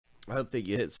I hope that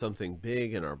you hit something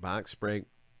big in our box break.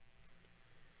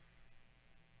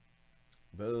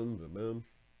 Boom, boom, boom.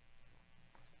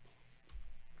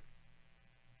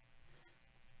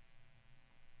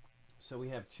 So we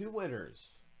have two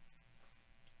winners.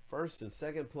 First and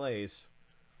second place.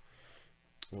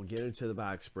 We'll get into the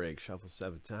box break. Shuffle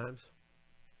 7 times.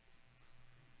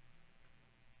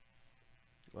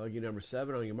 Lucky number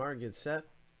 7 on your mark. Get set.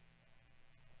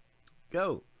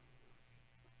 Go.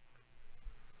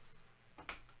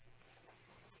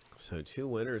 So 2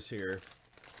 winners here.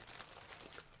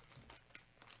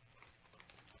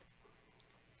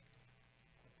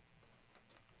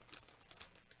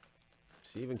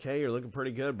 Stephen K, you're looking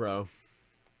pretty good, bro.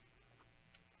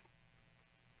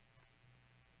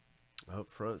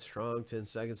 Up front, strong. 10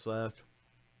 seconds left.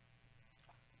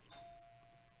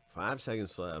 5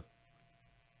 seconds left.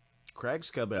 Craig's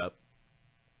coming up.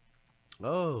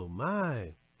 Oh,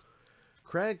 my.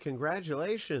 Craig,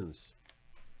 congratulations.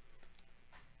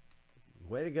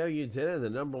 Way to go. You did it. The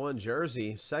 #1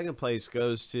 jersey. Second place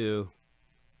goes to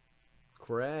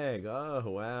Craig. Oh,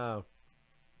 wow.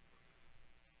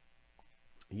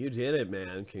 You did it,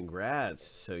 man. Congrats.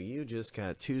 So you just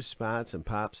got 2 spots in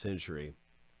Pop Century.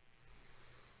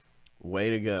 Way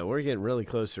to go. We're getting really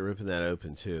close to ripping that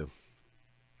open, too.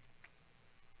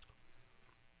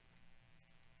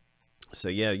 So,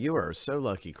 yeah, you are so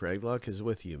lucky, Craig. Luck is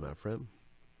with you, my friend.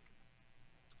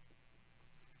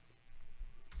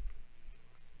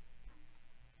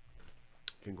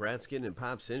 Congrats getting in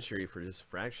Pop Century for just a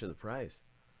fraction of the price.